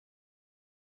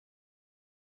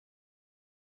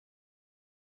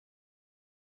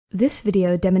This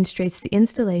video demonstrates the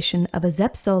installation of a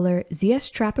Zep Solar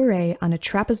ZS trap array on a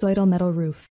trapezoidal metal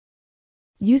roof.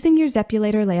 Using your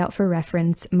Zepulator layout for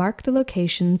reference, mark the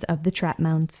locations of the trap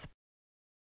mounts.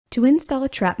 To install a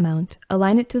trap mount,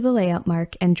 align it to the layout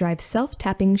mark and drive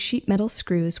self-tapping sheet metal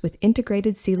screws with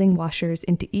integrated sealing washers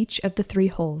into each of the 3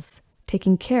 holes,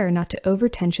 taking care not to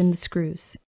over-tension the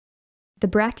screws. The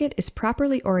bracket is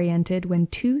properly oriented when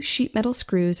 2 sheet metal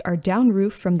screws are down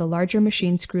roof from the larger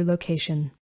machine screw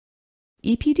location.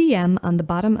 EPDM on the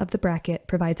bottom of the bracket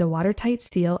provides a watertight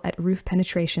seal at roof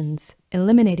penetrations,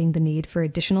 eliminating the need for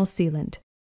additional sealant.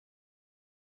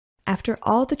 After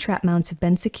all the trap mounts have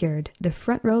been secured, the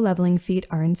front row leveling feet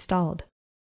are installed.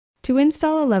 To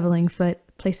install a leveling foot,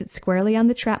 place it squarely on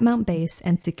the trap mount base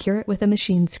and secure it with a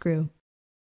machine screw.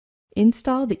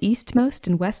 Install the eastmost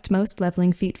and westmost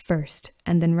leveling feet first,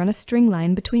 and then run a string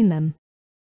line between them.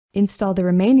 Install the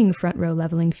remaining front row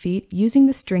leveling feet using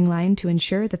the string line to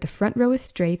ensure that the front row is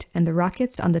straight and the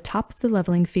rockets on the top of the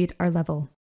leveling feet are level.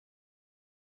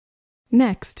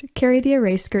 Next, carry the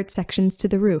array skirt sections to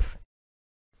the roof.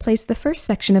 Place the first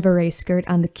section of array skirt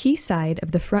on the key side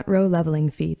of the front row leveling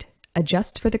feet,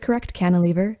 adjust for the correct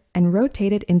cantilever, and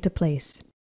rotate it into place.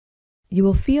 You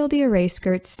will feel the array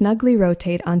skirt snugly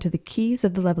rotate onto the keys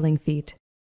of the leveling feet.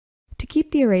 To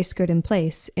keep the array skirt in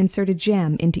place, insert a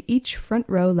jamb into each front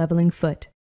row leveling foot.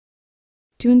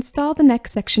 To install the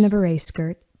next section of array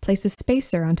skirt, place a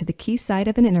spacer onto the key side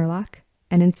of an interlock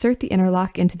and insert the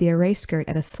interlock into the array skirt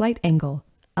at a slight angle,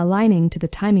 aligning to the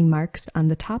timing marks on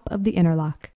the top of the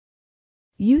interlock.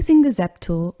 Using the Zep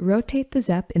tool, rotate the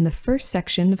Zep in the first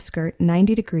section of skirt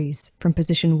 90 degrees from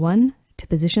position 1 to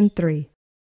position 3.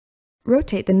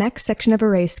 Rotate the next section of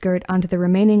array skirt onto the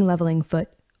remaining leveling foot,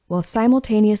 while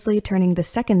simultaneously turning the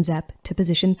second Zep to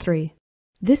position 3.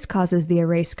 This causes the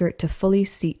array skirt to fully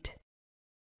seat.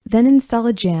 Then install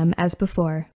a jamb as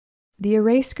before. The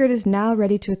array skirt is now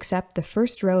ready to accept the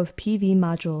first row of PV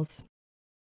modules.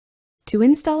 To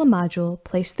install a module,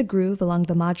 place the groove along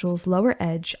the module's lower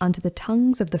edge onto the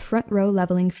tongues of the front row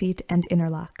leveling feet and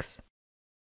interlocks.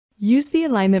 Use the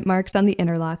alignment marks on the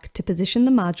interlock to position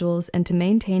the modules and to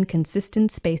maintain consistent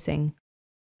spacing.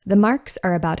 The marks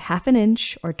are about 1/2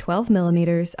 inch or 12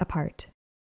 millimeters apart.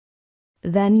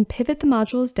 Then pivot the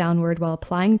modules downward while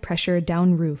applying pressure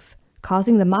down roof,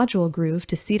 causing the module groove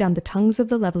to seat on the tongues of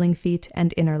the leveling feet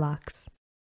and interlocks.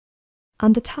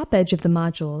 On the top edge of the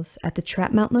modules, at the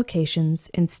trap mount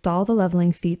locations, install the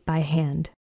leveling feet by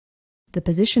hand. The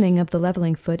positioning of the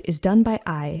leveling foot is done by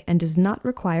eye and does not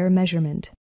require measurement.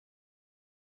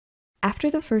 After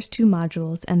the first 2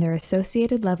 modules and their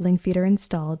associated leveling feet are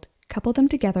installed, couple them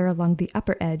together along the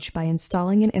upper edge by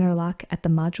installing an interlock at the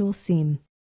module seam.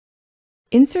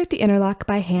 Insert the interlock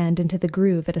by hand into the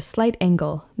groove at a slight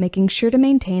angle, making sure to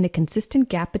maintain a consistent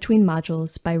gap between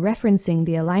modules by referencing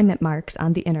the alignment marks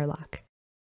on the interlock.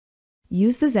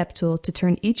 Use the Zep tool to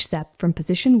turn each Zep from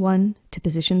position 1 to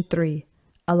position 3,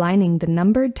 aligning the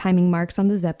numbered timing marks on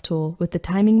the Zep tool with the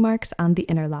timing marks on the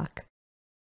interlock.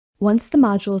 Once the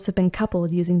modules have been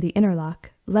coupled using the interlock,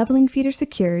 leveling feet are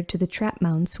secured to the trap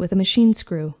mounts with a machine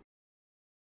screw.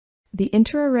 The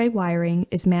inter-array wiring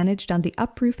is managed on the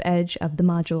up-roof edge of the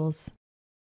modules.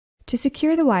 To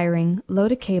secure the wiring,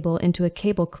 load a cable into a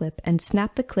cable clip and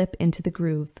snap the clip into the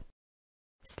groove.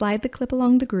 Slide the clip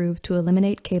along the groove to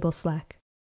eliminate cable slack.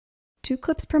 2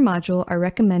 clips per module are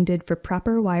recommended for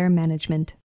proper wire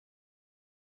management.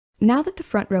 Now that the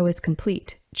front row is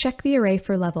complete, check the array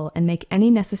for level and make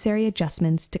any necessary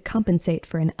adjustments to compensate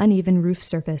for an uneven roof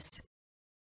surface.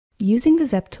 Using the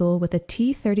Zep tool with a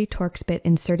T30 Torx bit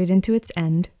inserted into its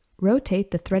end, rotate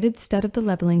the threaded stud of the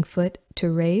leveling foot to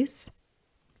raise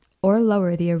or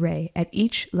lower the array at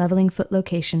each leveling foot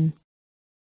location.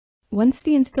 Once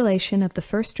the installation of the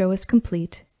first row is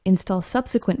complete, install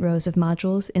subsequent rows of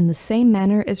modules in the same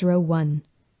manner as row 1,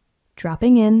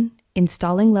 dropping in,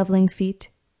 installing leveling feet,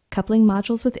 coupling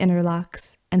modules with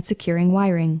interlocks, and securing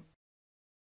wiring.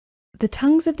 The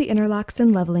tongues of the interlocks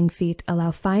and leveling feet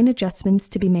allow fine adjustments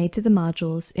to be made to the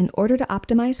modules in order to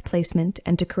optimize placement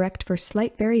and to correct for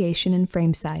slight variation in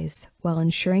frame size, while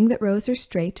ensuring that rows are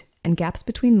straight and gaps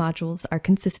between modules are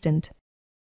consistent.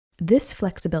 This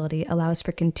flexibility allows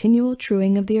for continual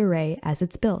truing of the array as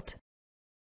it's built.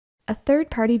 A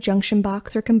third-party junction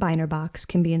box or combiner box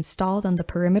can be installed on the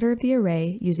perimeter of the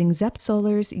array using Zep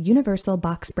Solar's universal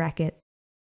box bracket.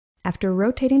 After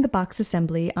rotating the box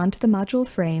assembly onto the module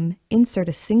frame, insert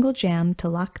a single jamb to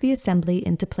lock the assembly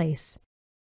into place.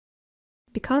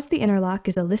 Because the interlock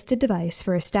is a listed device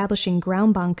for establishing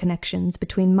ground bond connections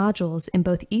between modules in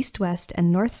both east-west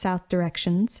and north-south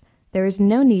directions, there is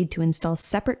no need to install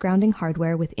separate grounding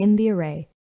hardware within the array.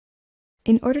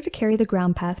 In order to carry the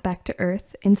ground path back to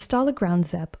Earth, install a ground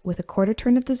Zep with a quarter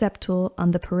turn of the Zep tool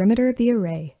on the perimeter of the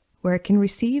array, where it can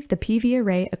receive the PV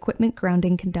array equipment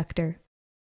grounding conductor.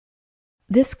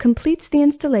 This completes the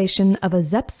installation of a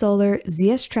Zep Solar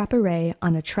ZS Trap array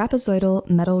on a trapezoidal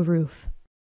metal roof.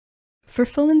 For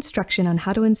full instruction on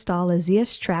how to install a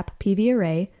ZS Trap PV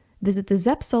array, visit the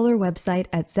Zep Solar website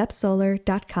at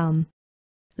zepsolar.com.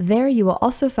 There you will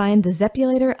also find the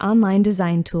Zepulator online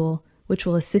design tool, which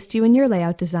will assist you in your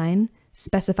layout design,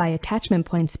 specify attachment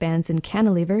point spans and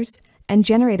cantilevers, and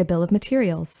generate a bill of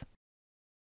materials.